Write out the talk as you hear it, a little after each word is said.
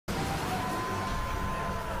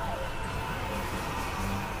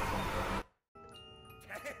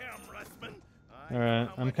Alright,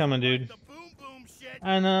 I'm coming, dude.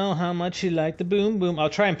 I know how much you like the boom boom. I'll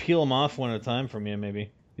try and peel them off one at a time from you,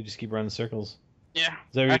 maybe. You just keep running circles. Yeah.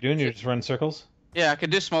 Is that what you're doing? You're just running circles? Yeah, I can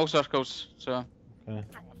do small circles, so. Okay.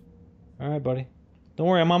 Alright, buddy. Don't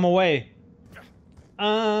worry, I'm on my way.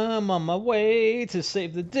 I'm on my way to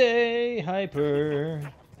save the day,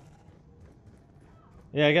 Hyper.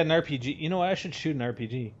 Yeah, I got an RPG. You know what? I should shoot an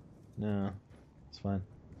RPG. No, it's fine.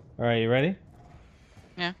 Alright, you ready?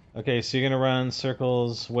 Yeah. Okay, so you're gonna run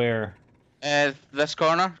circles where? This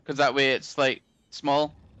corner, because that way it's like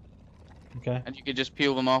small. Okay. And you can just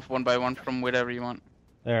peel them off one by one from wherever you want.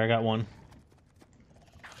 There, I got one.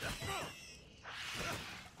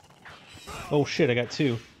 Oh shit, I got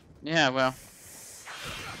two. Yeah, well.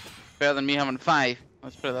 Better than me having 5.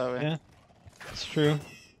 Let's put it that way. Yeah, it's true.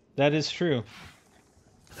 That is true.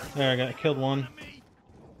 There, I got killed one.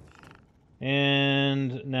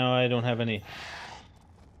 And now I don't have any.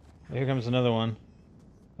 Here comes another one.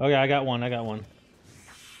 Okay, I got one, I got one.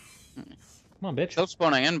 Come on, bitch. Still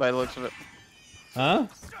spawning in by the looks of it. Huh?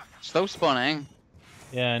 Still spawning.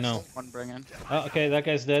 Yeah, I know. One bring in. Oh, okay, that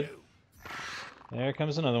guy's dead. There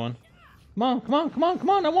comes another one. Come on, come on, come on, come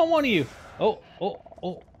on, I want one of you! Oh, oh,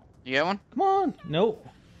 oh. You get one? Come on! Nope.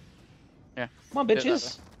 Yeah. Come on,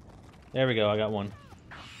 bitches! There we go, I got one.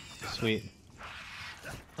 Sweet.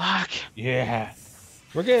 Fuck! Yeah!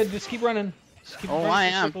 We're good, just keep running. Just keep running I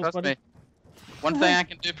am, circles, trust buddy. me. One thing I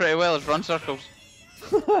can do pretty well is run circles.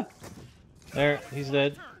 There, he's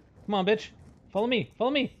dead. Come on, bitch. Follow me,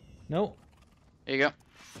 follow me! No. There you go.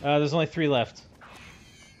 There's only 3 left.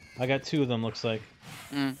 I got 2 of them, looks like.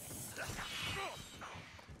 Mm.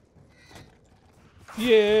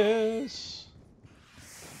 Yes!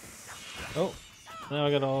 Oh, now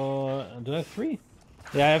I got all... do I have 3?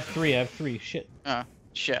 Yeah, I have 3, I have 3. Shit. Oh,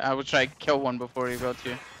 shit. I would try to kill one before he got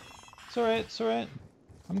to you. It's alright, it's alright.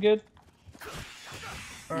 I'm good.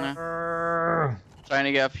 Nah. Trying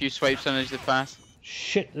to get a few swipes in as they pass.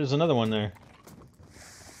 Shit, there's another one there.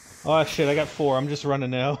 Oh shit, I got 4. I'm just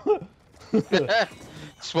running now.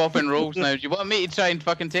 Swapping roles now. Do you want me to try and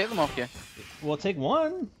fucking take them off you? Well, take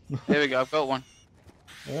one. There we go, I've got one.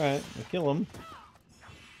 Alright, I'll kill him.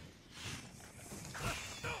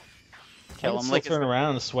 Kill I can him still like turn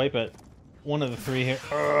around and swipe at one of the 3 here.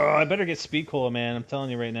 I better get speed cola, man. I'm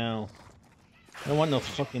telling you right now. I don't want no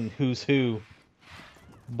fucking who's who.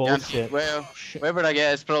 Bullshit. Well, Shit. wherever I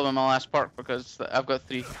get is probably my last perk because I've got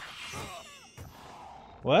 3.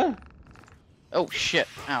 What? Oh shit,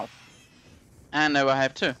 ow. And now I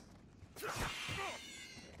have 2.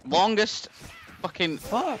 Longest fucking...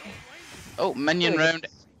 Fuck. Oh, minion round.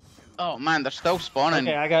 Oh man, they're still spawning.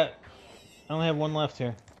 Okay, I only have 1 left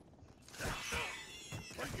here.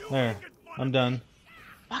 There. I'm done.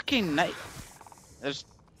 Fucking knife. There's...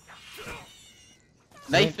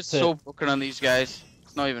 Knife is so broken on these guys.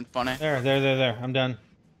 It's not even funny. There. I'm done.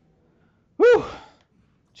 Whew!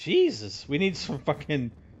 Jesus, we need some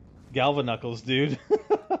fucking Galvanuckles, dude.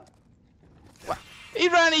 What? He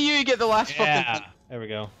ran at you, you get the last fucking... There we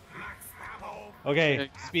go. Okay,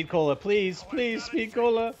 speed cola, please, please, speed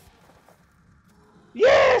cola.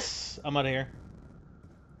 Yes! I'm out of here.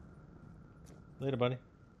 Later, buddy.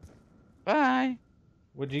 Bye.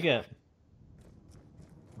 What'd you get?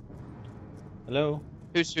 Hello?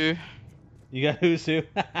 Who's who? You got who's who?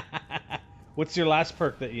 What's your last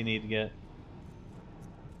perk that you need to get?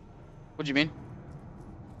 What do you mean?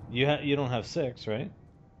 You don't have 6, right?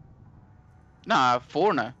 Nah, I have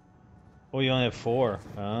 4 now. Oh, you only have 4.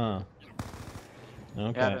 Ah.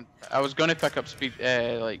 Okay. Yeah, I was gonna pick up speed,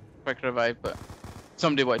 like quick revive, but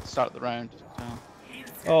somebody wanted to start the round.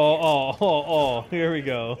 So. Oh, here we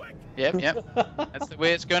go. Yep. That's the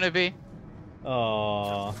way it's gonna be.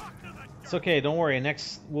 Oh. It's okay, don't worry.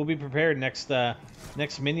 We'll be prepared next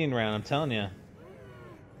minion round, I'm telling you.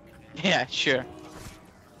 Yeah, sure.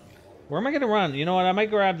 Where am I gonna run? You know what? I might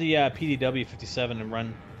grab the PDW 57 and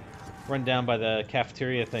run down by the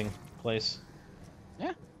cafeteria place.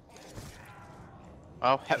 Yeah.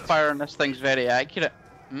 Well, hipfire on this thing's very accurate.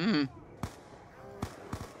 I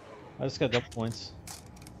just got double points.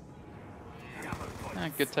 Yeah,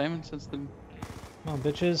 good timing since the... Come on,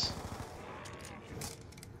 bitches.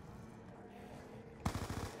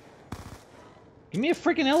 Give me a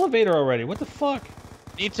freaking elevator already. What the fuck?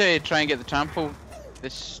 Need to try and get the trample,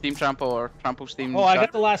 this steam trample or trample steam. Oh, I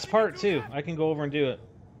got the last part too. I can go over and do it.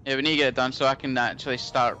 Yeah, we need to get it done so I can actually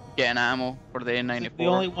start getting ammo for the N94. The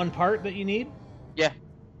only one part that you need? Yeah.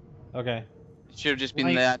 Okay. It should have just been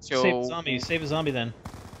the actual... Save a zombie. Save a zombie then.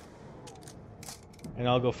 And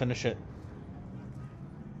I'll go finish it.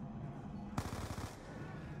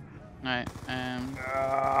 Alright,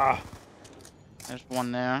 there's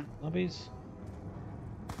one there. Zombies?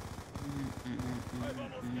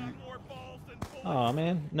 Oh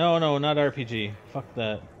man, no, no, not RPG. Fuck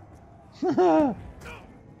that.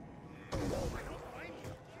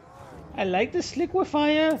 I like the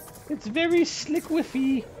sliquifier. It's very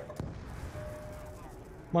slickwiffy.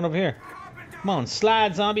 Come on over here. Come on,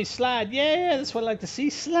 slide, zombie, slide. Yeah, that's what I like to see.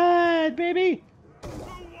 Slide, baby.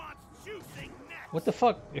 What the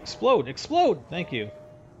fuck? Explode, explode. Thank you.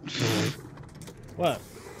 What?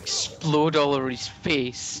 Explode all over his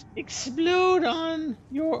face. Explode on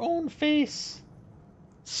your own face.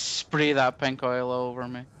 Spray that pink oil all over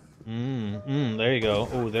me. There you go.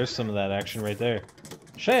 Oh, there's some of that action right there.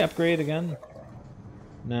 Should I upgrade again?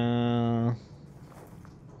 No.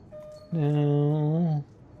 No.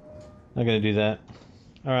 Not gonna do that.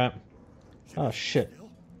 Alright. Oh, shit.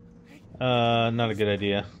 Not a good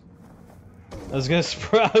idea. I was gonna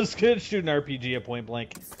shoot an RPG at point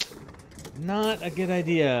blank. Not a good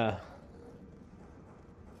idea.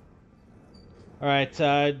 Alright,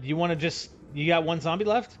 do you want to just... You got one zombie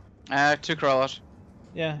left? 2 crawlers.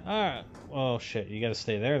 Yeah, alright. Oh shit, you gotta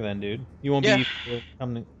stay there then, dude. You won't be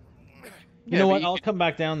coming... You know what, I'll come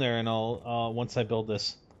back down there and I'll, once I build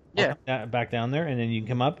this. I'll come back down there and then you can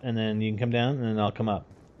come up and then you can come down and then I'll come up.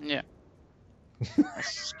 Yeah.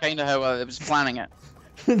 That's kind of how I was planning it.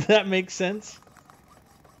 That makes sense.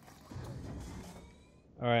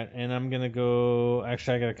 Alright, and I'm gonna go...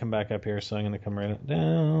 Actually, I gotta come back up here, so I'm gonna come right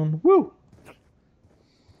down. Woo!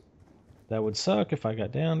 That would suck if I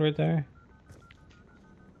got down right there.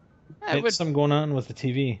 Yeah, There's something going on with the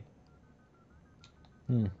TV.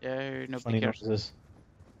 Yeah, nobody Funny cares. noises.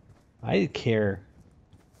 I care.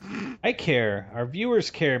 I care. Our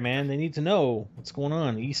viewers care, man. They need to know what's going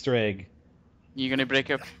on. Easter egg. You gonna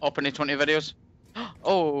break up into 20 videos?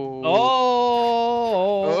 Oh!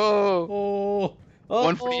 Oh! Oh!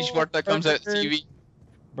 One for each word that comes out of the TV.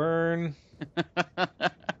 Burn.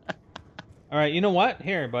 Alright, you know what?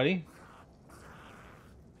 Here, buddy.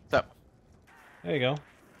 What's up? There you go.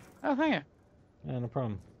 Oh, thank you. Yeah, no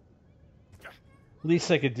problem.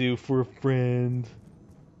 Least I could do for a friend.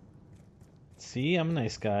 See, I'm a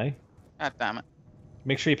nice guy. God damn it.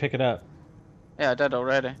 Make sure you pick it up. Yeah, I did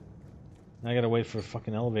already. I gotta wait for a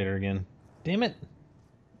fucking elevator again. Damn it.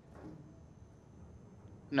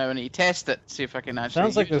 Now I need to test it, see if I can actually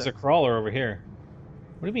Sounds like use there's a crawler over here.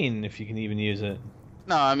 What do you mean if you can even use it?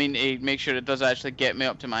 No, I mean, make sure it does actually get me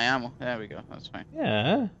up to my ammo. There we go, that's fine.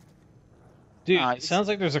 Yeah. Dude, it sounds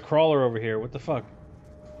like there's a crawler over here. What the fuck?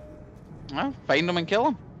 Well, find them and kill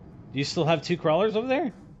them. Do you still have 2 crawlers over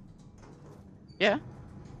there? Yeah.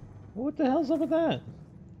 What the hell's up with that?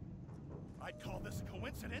 I'd call this a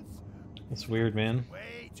coincidence. That's weird, man.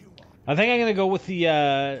 Way too long. I think I'm gonna go with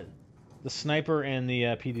the sniper and the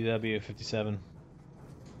PDW 57.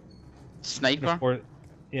 Sniper?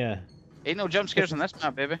 Yeah. Ain't no jump scares on this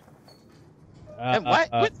map, baby. Where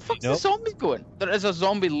Where the fuck's the zombie going? There is a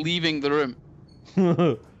zombie leaving the room.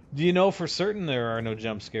 Do you know for certain there are no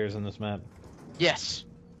jump scares on this map? Yes.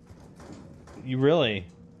 You really?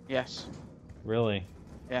 Yes. Really?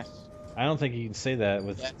 Yes. I don't think you can say that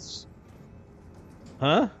with... Yes.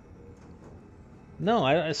 Huh? No,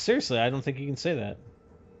 I seriously, I don't think you can say that.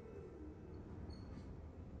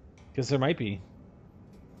 Because there might be.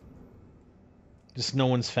 Just no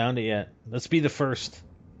one's found it yet. Let's be the first.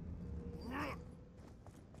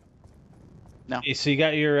 No. Okay, so you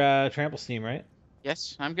got your trample steam, right?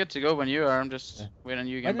 Yes, I'm good to go when you are. I'm just waiting on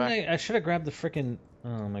you to Why get back. didn't I should have grabbed the frickin'...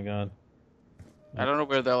 Oh my god. I don't know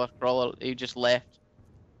where the other crawler... He just left.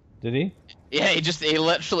 Did he? Yeah, he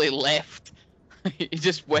literally left. He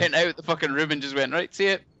just went out the fucking room and just went, right, see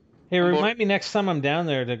it? Hey, remind me next time I'm down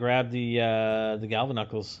there to grab the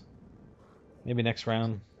Galvanuckles. Maybe next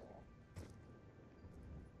round.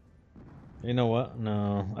 You know what?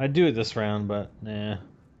 No. I'd do it this round, but nah.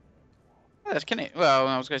 Yeah, that's kind of... Well,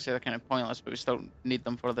 I was going to say they're kind of pointless, but we still need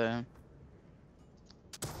them for the...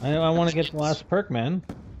 I want to get the last perk, man.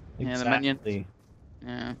 Yeah, Exactly. the minions.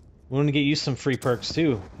 Yeah. We want to get you some free perks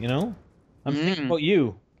too, you know? I'm thinking about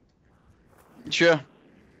you. Sure.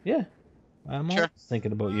 Yeah. I'm always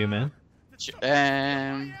thinking about you, man.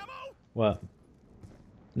 What?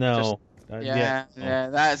 No. Yeah,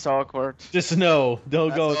 that's awkward. Just no.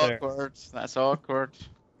 Don't go there. That's awkward.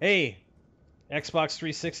 Hey, Xbox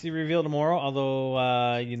 360 reveal tomorrow.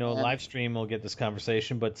 Although, you know, live stream will get this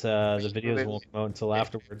conversation, but the videos won't come out until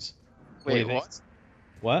afterwards. Wait, what?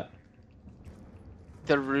 What?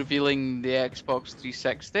 They're revealing the Xbox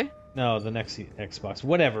 360? No, the next Xbox.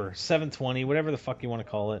 Whatever. 720, whatever the fuck you want to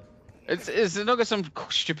call it. Is it not got some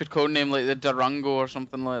stupid code name like the Durango or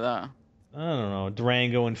something like that? I don't know.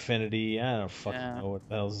 Durango Infinity. I don't fucking know what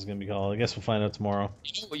the hell this is going to be called. I guess we'll find out tomorrow.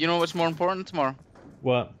 You know what's more important tomorrow?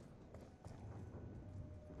 What?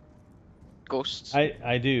 Ghosts.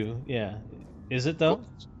 I do, yeah. Is it though?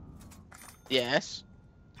 Yes.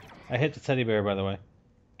 I hit the teddy bear, by the way.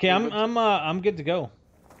 Okay, You're I'm good to go.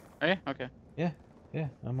 Are you? Okay. Yeah,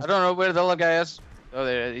 I don't know where the other guy is. Oh,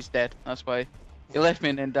 there, he's dead. That's why. He left me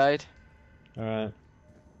and then died. All right.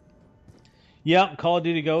 Yep, Call of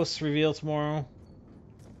Duty Ghosts reveal tomorrow.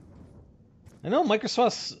 I know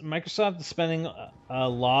Microsoft is spending a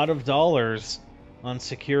lot of dollars on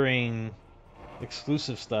securing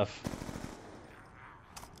exclusive stuff.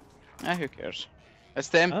 Who cares? It's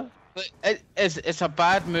them. Huh? It's a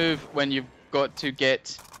bad move when you've got to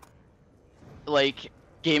get like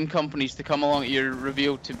game companies to come along at your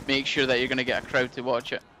reveal to make sure that you're going to get a crowd to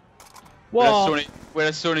watch it. Well,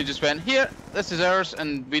 Whereas Sony just went, here, this is ours,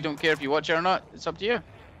 and we don't care if you watch it or not. It's up to you.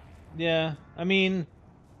 yeah. I mean,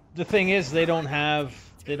 the thing is, they don't have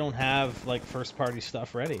like first party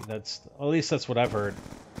stuff ready. At least that's what I've heard.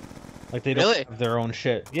 Like they don't Really? have their own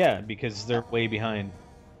shit. Yeah, because they're way behind.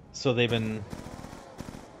 So they've been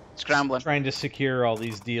Scrambling. trying to secure all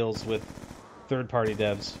these deals with third party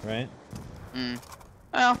devs, right?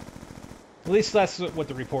 Well, At least that's what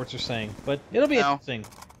the reports are saying. But it'll be interesting.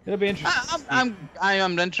 It'll be interesting. I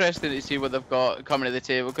am interested to see what they've got coming to the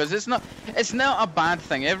table because it's not a bad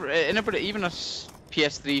thing. Anybody, even us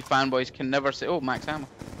PS3 fanboys, can never say, "Oh, max ammo,"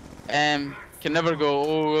 can never go,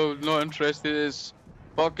 "Oh, not interested." It's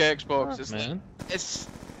fuck Xbox.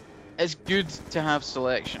 It's good to have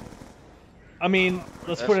selection. I mean,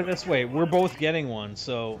 let's put it this way: we're both getting one,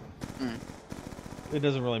 so it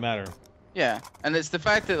doesn't really matter. Yeah, and it's the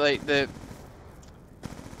fact that like the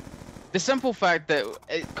simple fact that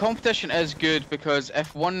competition is good because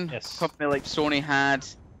if one company like Sony had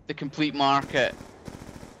the complete market,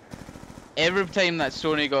 every time that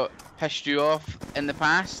Sony got pissed you off in the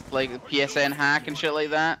past, like the PSN hack and shit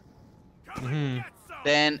like that,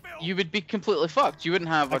 then you would be completely fucked. You wouldn't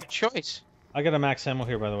have a choice. I got a max ammo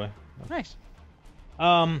here, by the way. Nice.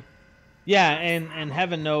 Yeah, and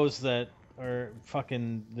heaven knows that or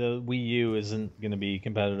fucking the Wii U isn't gonna be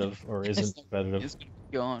competitive or isn't competitive. It's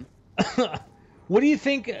gone. What do you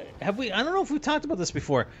think? I don't know if we've talked about this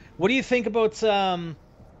before. What do you think about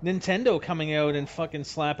Nintendo coming out and fucking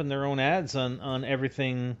slapping their own ads on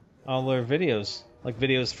everything, all their videos, like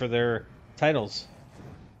videos for their titles?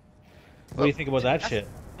 What do you think about that shit?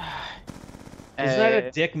 Is that a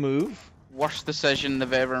dick move? Worst decision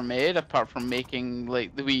they've ever made, apart from making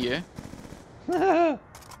like the Wii U.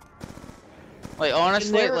 Like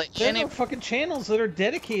honestly, like there are fucking channels that are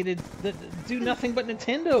dedicated that do nothing but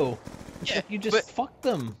Nintendo. It's like you just fuck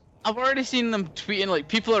them. I've already seen them tweeting like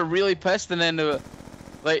people are really pissed, and then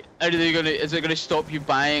like, is it gonna stop you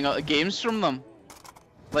buying games from them?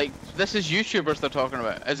 Like this is YouTubers they're talking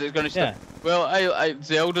about. Is it gonna stop? Yeah. Well,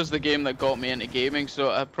 Zelda's the game that got me into gaming, so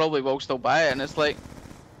I probably will still buy it. And it's like,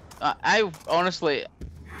 I honestly,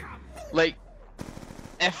 like,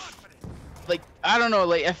 if, like, I don't know,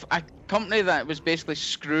 like if a company that was basically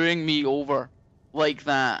screwing me over like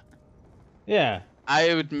that, yeah,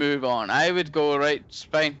 I would move on. I would go, right, it's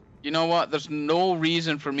fine. You know what? There's no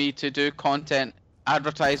reason for me to do content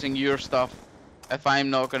advertising your stuff if I'm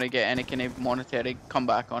not going to get any kind of monetary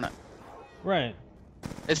comeback on it. Right.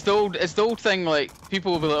 It's the old thing, like,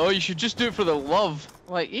 people will be like, oh, you should just do it for the love.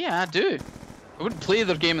 Like, yeah, I do. I wouldn't play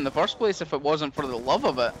their game in the first place if it wasn't for the love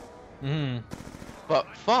of it. But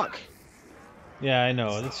fuck. Yeah, I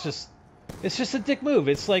know. It's just a dick move.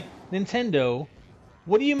 It's like, Nintendo,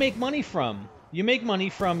 what do you make money from? You make money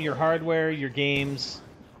from your hardware, your games,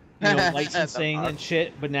 you know, licensing and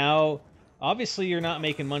shit, but now, obviously you're not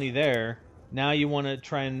making money there. Now you want to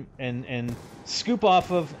try and scoop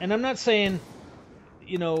off of, and I'm not saying,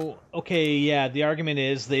 you know, okay, yeah, the argument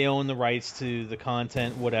is they own the rights to the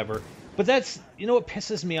content, whatever. But that's, you know what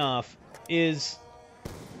pisses me off is,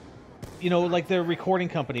 you know, like the recording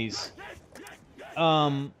companies,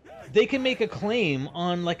 they can make a claim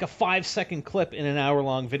on like a 5-second clip in an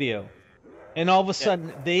hour-long video. And all of a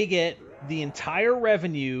sudden, they get the entire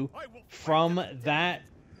revenue from that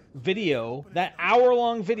video, that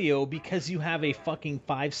hour-long video, because you have a fucking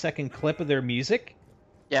 5-second clip of their music.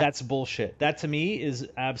 Yeah. That's bullshit. That, to me, is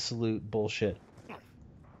absolute bullshit.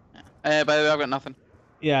 By the way, I've got nothing.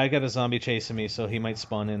 Yeah, I got a zombie chasing me, so he might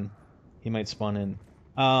spawn in.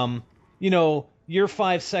 You know, your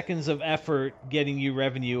 5 seconds of effort getting you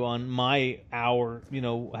revenue on my hour, you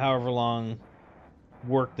know, however long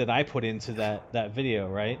work that I put into that video,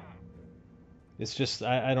 right? It's just,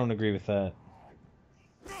 I don't agree with that.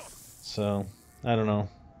 So, I don't know.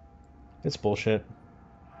 It's bullshit.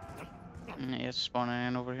 Yeah, it's spawning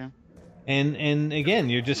in over here. And again,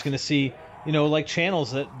 you're just gonna see, you know, like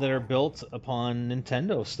channels that are built upon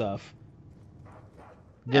Nintendo stuff.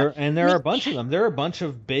 There are a bunch of them. There are a bunch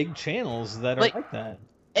of big channels that are like that.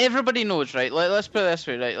 Everybody knows, right? Let's put it this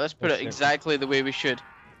way, right? Let's put Oh, it shit. exactly the way we should.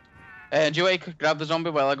 Do you want to grab the zombie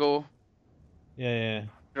while I go? Yeah.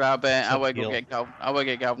 Grab it. I Stop want to heal. go get Gal. I want to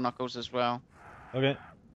get Gal Knuckles as well. Okay.